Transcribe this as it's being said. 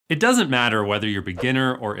It doesn't matter whether you're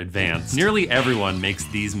beginner or advanced, nearly everyone makes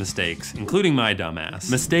these mistakes, including my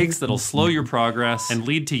dumbass. Mistakes that'll slow your progress and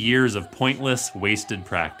lead to years of pointless, wasted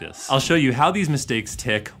practice. I'll show you how these mistakes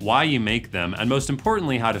tick, why you make them, and most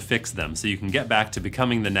importantly, how to fix them so you can get back to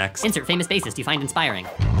becoming the next insert famous bassist you find inspiring.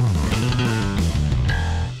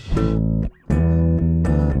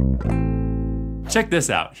 Check this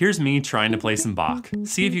out. Here's me trying to play some Bach.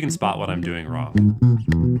 See if you can spot what I'm doing wrong.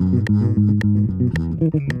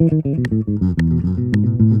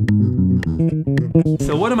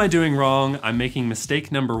 So what am I doing wrong? I'm making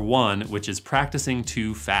mistake number 1, which is practicing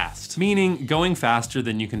too fast. Meaning going faster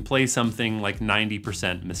than you can play something like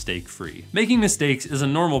 90% mistake-free. Making mistakes is a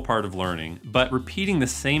normal part of learning, but repeating the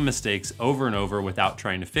same mistakes over and over without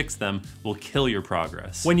trying to fix them will kill your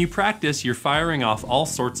progress. When you practice, you're firing off all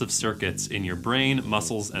sorts of circuits in your brain,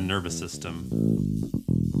 muscles, and nervous system.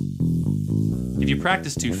 If you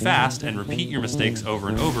practice too fast and repeat your mistakes over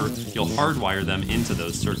and over, you'll hardwire them into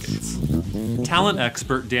those circuits. Talent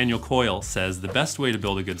expert Daniel Coyle says the best way to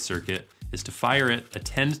build a good circuit is to fire it,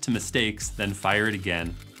 attend to mistakes, then fire it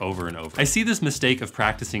again over and over. I see this mistake of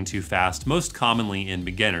practicing too fast most commonly in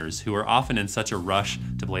beginners who are often in such a rush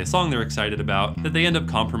to play a song they're excited about that they end up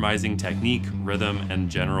compromising technique, rhythm, and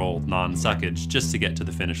general non-suckage just to get to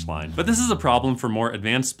the finish line. But this is a problem for more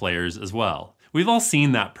advanced players as well. We've all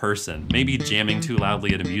seen that person, maybe jamming too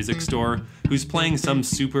loudly at a music store, who's playing some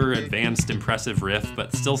super advanced, impressive riff,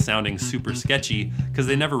 but still sounding super sketchy because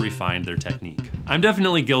they never refined their technique. I'm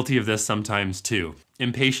definitely guilty of this sometimes too.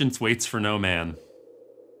 Impatience waits for no man.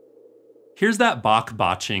 Here's that Bach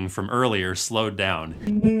botching from earlier slowed down.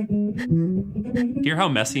 Hear how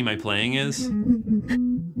messy my playing is?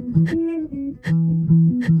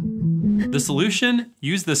 The solution?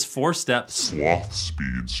 Use this 4-step sloth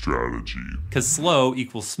speed strategy. Because slow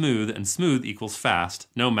equals smooth and smooth equals fast,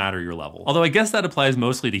 no matter your level. Although I guess that applies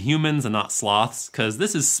mostly to humans and not sloths, because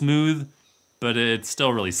this is smooth, but it's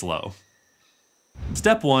still really slow.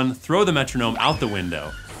 Step 1, throw the metronome out the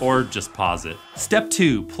window, or just pause it. Step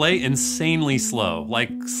 2, play insanely slow, like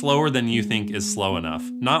slower than you think is slow enough,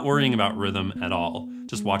 not worrying about rhythm at all.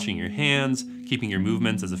 Just watching your hands, keeping your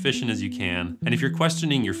movements as efficient as you can. And if you're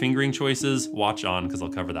questioning your fingering choices, watch on because I'll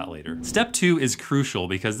cover that later. Step 2 is crucial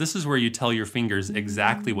because this is where you tell your fingers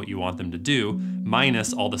exactly what you want them to do,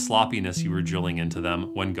 minus all the sloppiness you were drilling into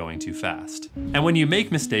them when going too fast. And when you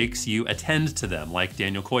make mistakes, you attend to them, like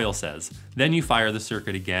Daniel Coyle says. Then you fire the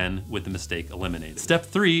circuit again with the mistake eliminated. Step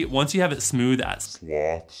 3, once you have it smooth at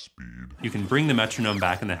sloth speed, you can bring the metronome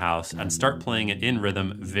back in the house and start playing it in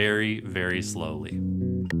rhythm very, very slowly.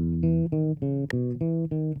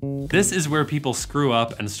 This is where people screw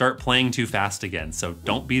up and start playing too fast again, so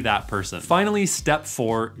don't be that person. Finally, step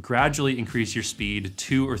 4, gradually increase your speed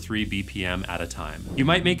 2 or 3 BPM at a time. You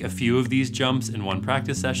might make a few of these jumps in one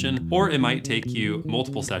practice session, or it might take you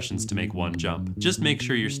multiple sessions to make one jump. Just make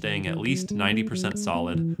sure you're staying at least 90%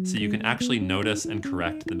 solid so you can actually notice and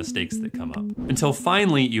correct the mistakes that come up. Until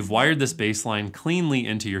finally, you've wired this bass line cleanly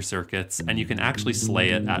into your circuits and you can actually slay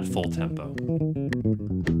it at full tempo.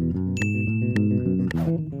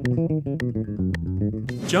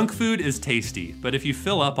 Junk food is tasty, but if you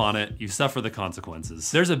fill up on it, you suffer the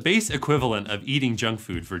consequences. There's a bass equivalent of eating junk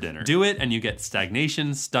food for dinner. Do it and you get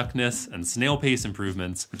stagnation, stuckness, and snail pace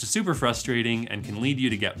improvements, which is super frustrating and can lead you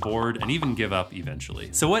to get bored and even give up eventually.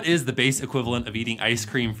 So what is the bass equivalent of eating ice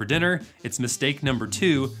cream for dinner? It's mistake number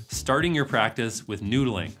 2, starting your practice with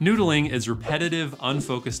noodling. Noodling is repetitive,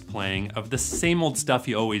 unfocused playing of the same old stuff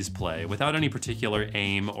you always play without any particular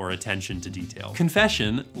aim or attention to detail.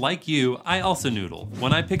 Confession, like you, I also noodle.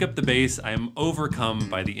 When I pick up the bass, I am overcome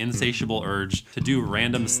by the insatiable urge to do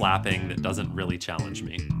random slapping that doesn't really challenge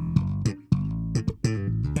me.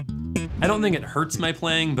 I don't think it hurts my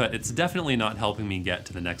playing, but it's definitely not helping me get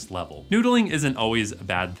to the next level. Noodling isn't always a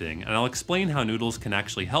bad thing, and I'll explain how noodles can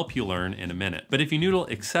actually help you learn in a minute. But if you noodle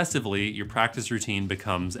excessively, your practice routine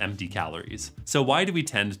becomes empty calories. So why do we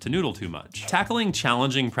tend to noodle too much? Tackling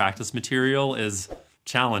challenging practice material is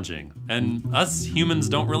challenging, and us humans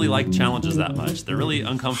don't really like challenges that much. They're really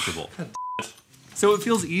uncomfortable. So it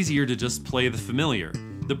feels easier to just play the familiar.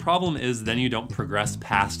 The problem is then you don't progress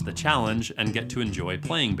past the challenge and get to enjoy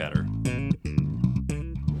playing better.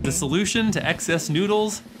 The solution to excess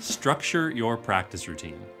noodles? Structure your practice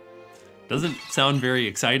routine. Doesn't sound very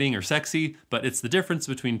exciting or sexy, but it's the difference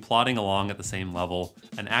between plodding along at the same level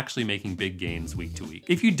and actually making big gains week to week.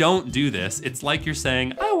 If you don't do this, it's like you're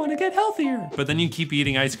saying, I want to get healthier, but then you keep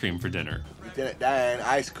eating ice cream for dinner. Lieutenant Dan,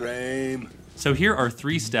 ice cream. So here are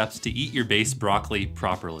 3 steps to eat your bass broccoli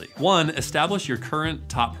properly. 1, establish your current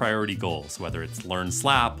top priority goals, whether it's learn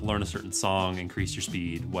slap, learn a certain song, increase your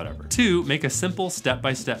speed, whatever. 2, make a simple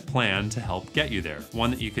step-by-step plan to help get you there,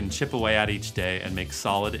 one that you can chip away at each day and make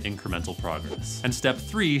solid incremental progress. And step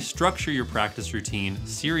 3, structure your practice routine,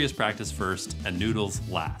 serious practice first and noodles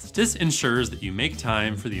last. This ensures that you make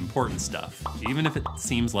time for the important stuff, even if it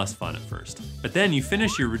seems less fun at first. But then you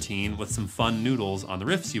finish your routine with some fun noodles on the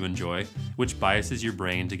riffs you enjoy, which biases your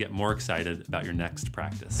brain to get more excited about your next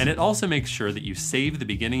practice. And it also makes sure that you save the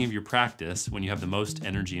beginning of your practice when you have the most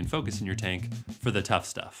energy and focus in your tank for the tough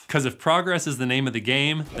stuff. Because if progress is the name of the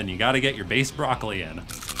game, then you gotta get your bass broccoli in.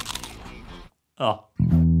 Oh.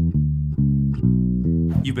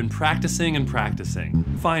 You've been practicing and practicing.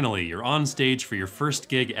 Finally, you're on stage for your first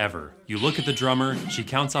gig ever. You look at the drummer, she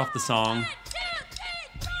counts off the song,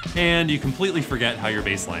 and you completely forget how your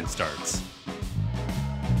bass line starts.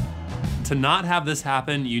 To not have this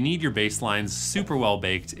happen, you need your bass lines super well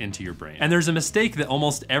baked into your brain. And there's a mistake that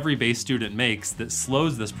almost every bass student makes that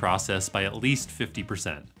slows this process by at least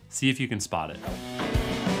 50%. See if you can spot it.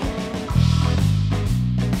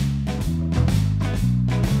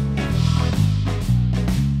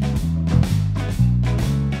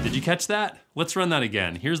 Did you catch that? Let's run that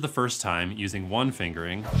again. Here's the first time using 1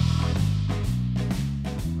 fingering.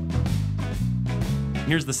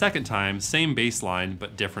 Here's the second time, same bass line,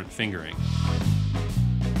 but different fingering.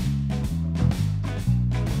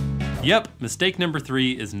 Yep, mistake number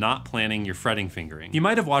 3 is not planning your fretting fingering. You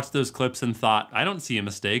might have watched those clips and thought, I don't see a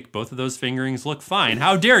mistake, both of those fingerings look fine.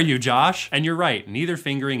 How dare you, Josh? And you're right, neither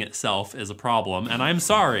fingering itself is a problem, and I'm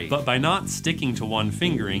sorry. But by not sticking to 1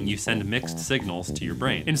 fingering, you send mixed signals to your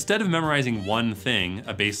brain. Instead of memorizing 1 thing,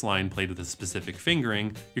 a bass line played with a specific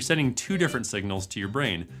fingering, you're sending 2 different signals to your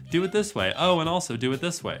brain. Do it this way, oh, and also do it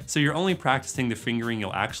this way. So you're only practicing the fingering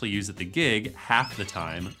you'll actually use at the gig half the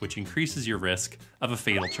time, which increases your risk of a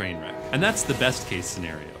fatal train wreck. And that's the best case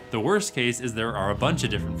scenario. The worst case is there are a bunch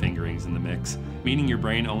of different fingerings in the mix, meaning your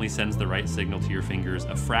brain only sends the right signal to your fingers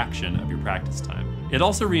a fraction of your practice time. It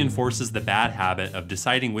also reinforces the bad habit of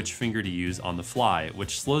deciding which finger to use on the fly,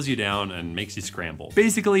 which slows you down and makes you scramble.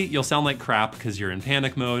 Basically, you'll sound like crap because you're in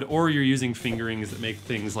panic mode, or you're using fingerings that make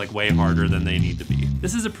things like way harder than they need to be.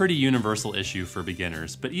 This is a pretty universal issue for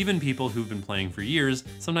beginners, but even people who've been playing for years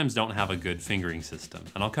sometimes don't have a good fingering system,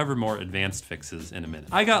 and I'll cover more advanced fixes in a minute.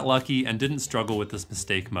 I got lucky and didn't struggle with this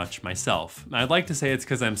mistake much myself. I'd like to say it's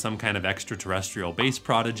because I'm some kind of extraterrestrial bass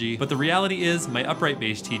prodigy, but the reality is my upright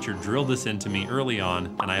bass teacher drilled this into me early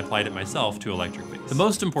on, and I applied it myself to electric bass. The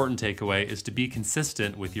most important takeaway is to be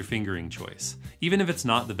consistent with your fingering choice. Even if it's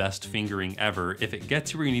not the best fingering ever, if it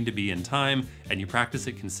gets you where you need to be in time and you practice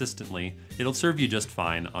it consistently, it'll serve you just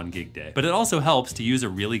fine on gig day. But it also helps to use a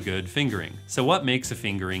really good fingering. So what makes a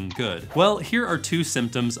fingering good? Well, here are 2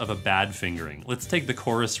 symptoms of a bad fingering. Let's take the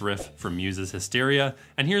chorus riff from Muse's Hysteria,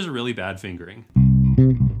 and here's a really bad fingering.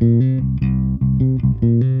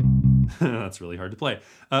 That's really hard to play.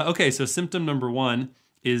 Okay, so symptom number 1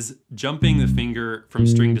 is jumping the finger from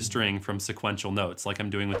string to string from sequential notes, like I'm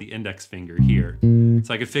doing with the index finger here.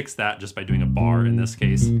 So I could fix that just by doing a bar in this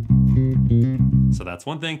case. So that's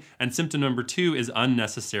one thing. And symptom number 2 is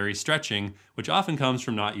unnecessary stretching, which often comes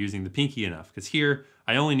from not using the pinky enough, because here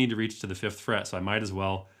I only need to reach to the 5th fret, so I might as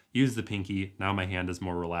well use the pinky. Now my hand is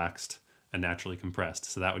more relaxed and naturally compressed,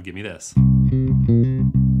 so that would give me this.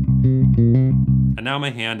 And now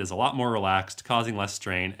my hand is a lot more relaxed, causing less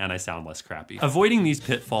strain, and I sound less crappy. Avoiding these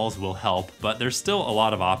pitfalls will help, but there's still a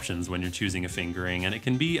lot of options when you're choosing a fingering, and it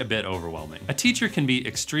can be a bit overwhelming. A teacher can be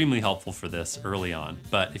extremely helpful for this early on,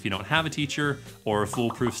 but if you don't have a teacher or a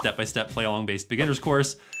foolproof step-by-step play-along bass beginners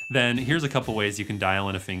course, then here's a couple ways you can dial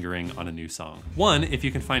in a fingering on a new song. 1, if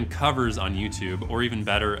you can find covers on YouTube, or even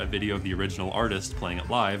better, a video of the original artist playing it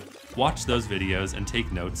live, watch those videos and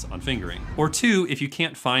take notes on fingering. Or 2, if you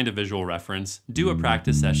can't find a visual reference, do a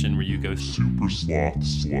practice session where you go super slow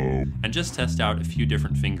and just test out a few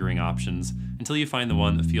different fingering options until you find the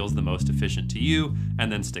one that feels the most efficient to you,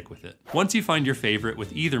 and then stick with it. Once you find your favorite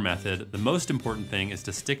with either method, the most important thing is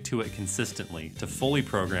to stick to it consistently to fully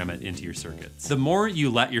program it into your circuits. The more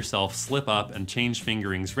you let yourself slip up and change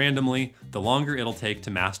fingerings randomly, the longer it'll take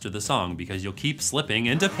to master the song because you'll keep slipping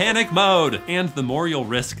into panic mode. And the more you'll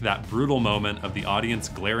risk that brutal moment of the audience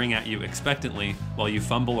glaring at you expectantly while you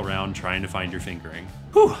fumble around trying to find your fingering.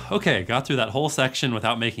 Whew, okay, got through that whole section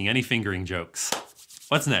without making any fingering jokes.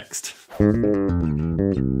 What's next?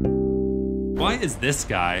 Why is this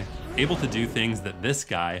guy able to do things that this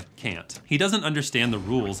guy can't. He doesn't understand the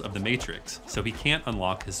rules of the Matrix, so he can't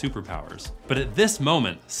unlock his superpowers. But at this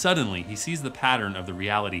moment, suddenly he sees the pattern of the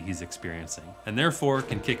reality he's experiencing, and therefore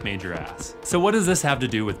can kick major ass. So what does this have to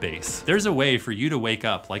do with bass? There's a way for you to wake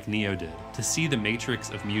up like Neo did, to see the matrix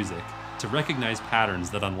of music, to recognize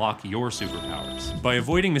patterns that unlock your superpowers. By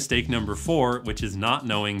avoiding mistake number 4, which is not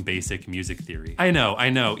knowing basic music theory. I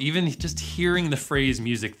know, even just hearing the phrase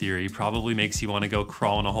music theory probably makes you want to go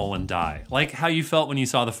crawl in a hole and die. Like how you felt when you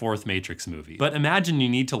saw the 4th Matrix movie. But imagine you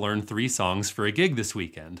need to learn 3 songs for a gig this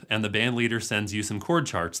weekend, and the band leader sends you some chord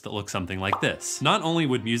charts that look something like this. Not only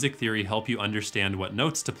would music theory help you understand what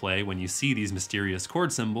notes to play when you see these mysterious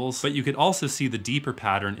chord symbols, but you could also see the deeper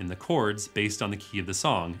pattern in the chords based on the key of the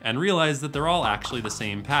song, and realize that they're all actually the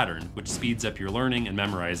same pattern, which speeds up your learning and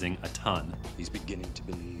memorizing a ton. He's beginning to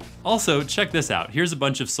believe. Also, check this out. Here's a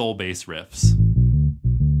bunch of soul bass riffs.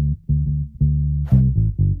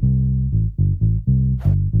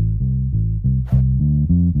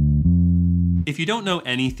 If you don't know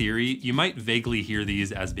any theory, you might vaguely hear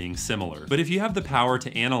these as being similar. But if you have the power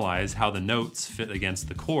to analyze how the notes fit against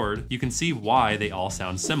the chord, you can see why they all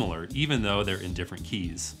sound similar, even though they're in different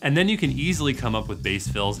keys. And then you can easily come up with bass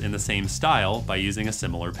fills in the same style by using a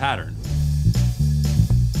similar pattern.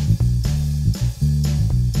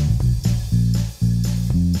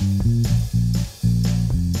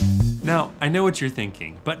 Now, I know what you're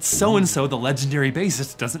thinking, but so-and-so the legendary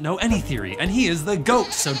bassist doesn't know any theory, and he is the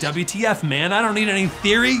GOAT, so WTF, man, I don't need any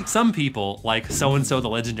theory. Some people, like so-and-so the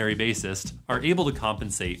legendary bassist, are able to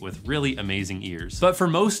compensate with really amazing ears. But for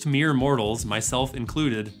most mere mortals, myself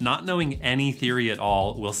included, not knowing any theory at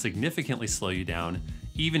all will significantly slow you down,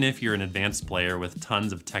 even if you're an advanced player with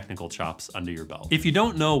tons of technical chops under your belt. If you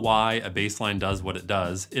don't know why a bass line does what it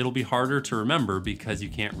does, it'll be harder to remember because you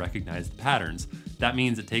can't recognize the patterns. That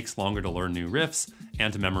means it takes longer to learn new riffs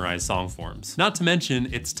and to memorize song forms. Not to mention,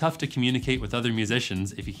 it's tough to communicate with other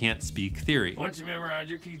musicians if you can't speak theory. Once you memorize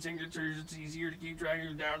your key signatures, it's easier to keep track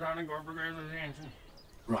of downtown and chord progressions.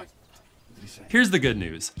 Right. Here's the good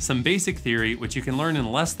news. Some basic theory, which you can learn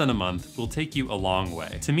in less than a month, will take you a long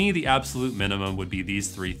way. To me, the absolute minimum would be these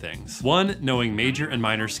 3 things. 1, knowing major and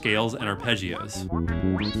minor scales and arpeggios.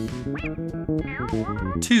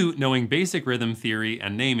 2, knowing basic rhythm theory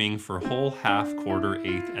and naming for whole, half, quarter,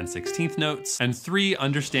 8th, and 16th notes. And 3,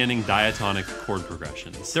 understanding diatonic chord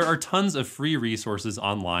progressions. There are tons of free resources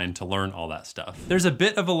online to learn all that stuff. There's a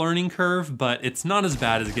bit of a learning curve, but it's not as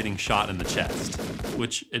bad as getting shot in the chest,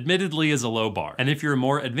 which admittedly is a low bar. And if you're a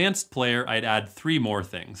more advanced player, I'd add 3 more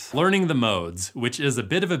things. Learning the modes, which is a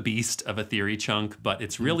bit of a beast of a theory chunk, but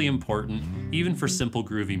it's really important, even for simple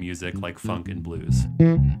groovy music like funk and blues.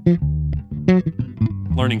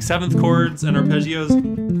 Learning 7th chords and arpeggios,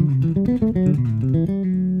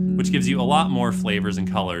 which gives you a lot more flavors and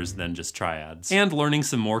colors than just triads. And learning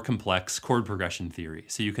some more complex chord progression theory,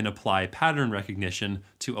 so you can apply pattern recognition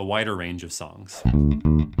to a wider range of songs.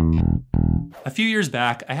 A few years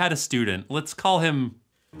back, I had a student, let's call him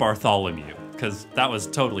Bartholomew, because that was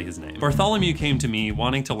totally his name. Bartholomew came to me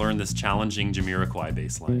wanting to learn this challenging Jamiroquai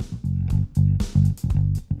bass line.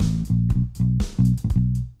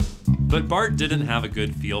 But Bart didn't have a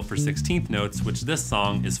good feel for 16th notes, which this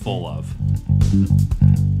song is full of.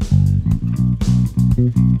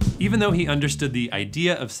 Even though he understood the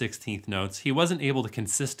idea of 16th notes, he wasn't able to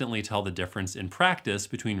consistently tell the difference in practice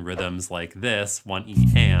between rhythms like this, 1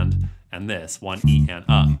 E and this, 1 E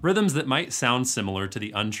and rhythms that might sound similar to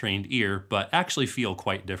the untrained ear, but actually feel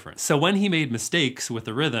quite different. So when he made mistakes with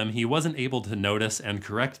the rhythm, he wasn't able to notice and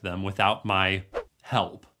correct them without my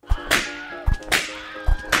help.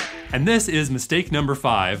 And this is mistake number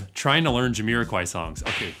 5, trying to learn Jamiroquai songs.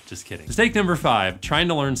 Okay, just kidding. Mistake number 5, trying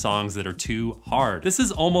to learn songs that are too hard. This is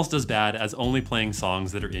almost as bad as only playing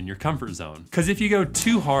songs that are in your comfort zone. Because if you go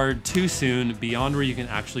too hard, too soon, beyond where you can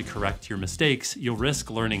actually correct your mistakes, you'll risk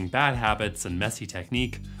learning bad habits and messy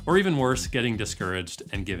technique, or even worse, getting discouraged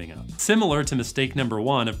and giving up. Similar to mistake number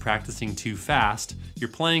 1 of practicing too fast, you're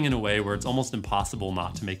playing in a way where it's almost impossible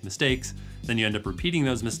not to make mistakes, then you end up repeating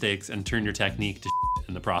those mistakes and turn your technique to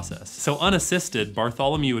in the process. So unassisted,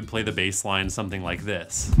 Bartholomew would play the bass line something like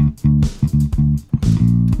this.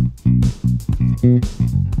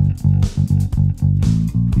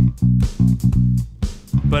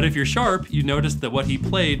 But if you're sharp, you noticed that what he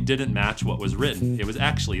played didn't match what was written. It was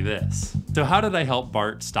actually this. So how did I help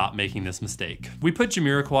Bart stop making this mistake? We put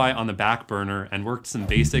Jamiroquai on the back burner and worked some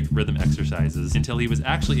basic rhythm exercises until he was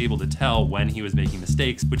actually able to tell when he was making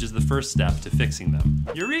mistakes, which is the first step to fixing them.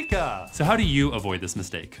 Eureka! So how do you avoid this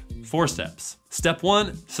mistake? 4 steps. Step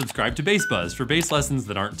 1, subscribe to BassBuzz for bass lessons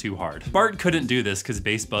that aren't too hard. Bart couldn't do this because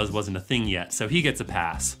BassBuzz wasn't a thing yet, so he gets a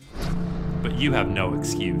pass. But you have no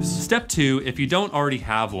excuse. Step 2, if you don't already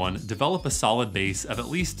have one, develop a solid base of at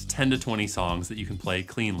least 10 to 20 songs that you can play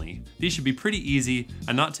cleanly. These should be pretty easy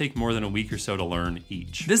and not take more than a week or so to learn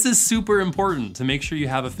each. This is super important to make sure you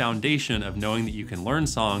have a foundation of knowing that you can learn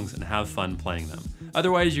songs and have fun playing them.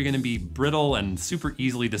 Otherwise, you're gonna be brittle and super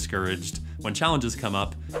easily discouraged when challenges come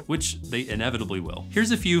up, which they inevitably will.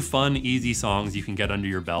 Here's a few fun, easy songs you can get under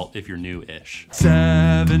your belt if you're new-ish.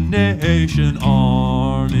 Seven Nation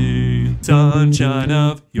Army, sunshine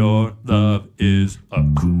of your love is a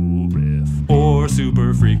cool riff. Or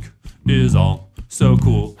Super Freak is all so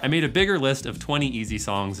cool. I made a bigger list of 20 easy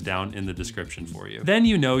songs down in the description for you. Then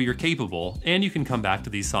you know you're capable, and you can come back to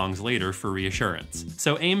these songs later for reassurance.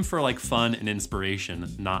 So aim for like fun and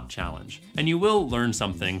inspiration, not challenge. And you will learn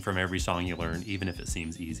something from every song you learn, even if it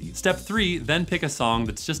seems easy. Step 3, then pick a song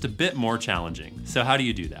that's just a bit more challenging. So how do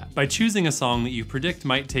you do that? By choosing a song that you predict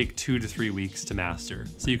might take 2 to 3 weeks to master,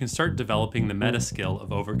 so you can start developing the meta skill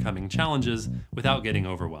of overcoming challenges without getting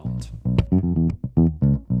overwhelmed.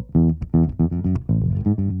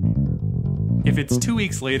 If it's 2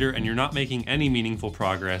 weeks later and you're not making any meaningful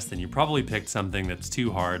progress, then you probably picked something that's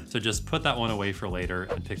too hard, so just put that one away for later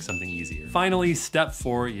and pick something easier. Finally, step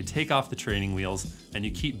 4, you take off the training wheels and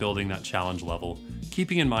you keep building that challenge level,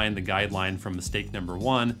 keeping in mind the guideline from mistake number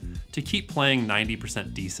 1 to keep playing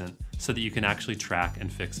 90% decent so that you can actually track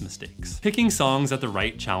and fix mistakes. Picking songs at the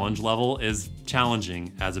right challenge level is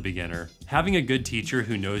challenging as a beginner. Having a good teacher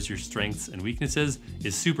who knows your strengths and weaknesses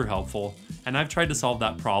is super helpful, and I've tried to solve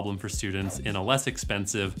that problem for students in a less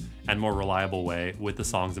expensive and more reliable way with the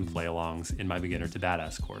songs and play-alongs in my Beginner to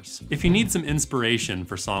Badass course. If you need some inspiration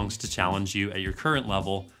for songs to challenge you at your current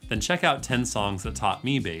level, then check out 10 songs that taught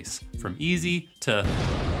me bass, from easy to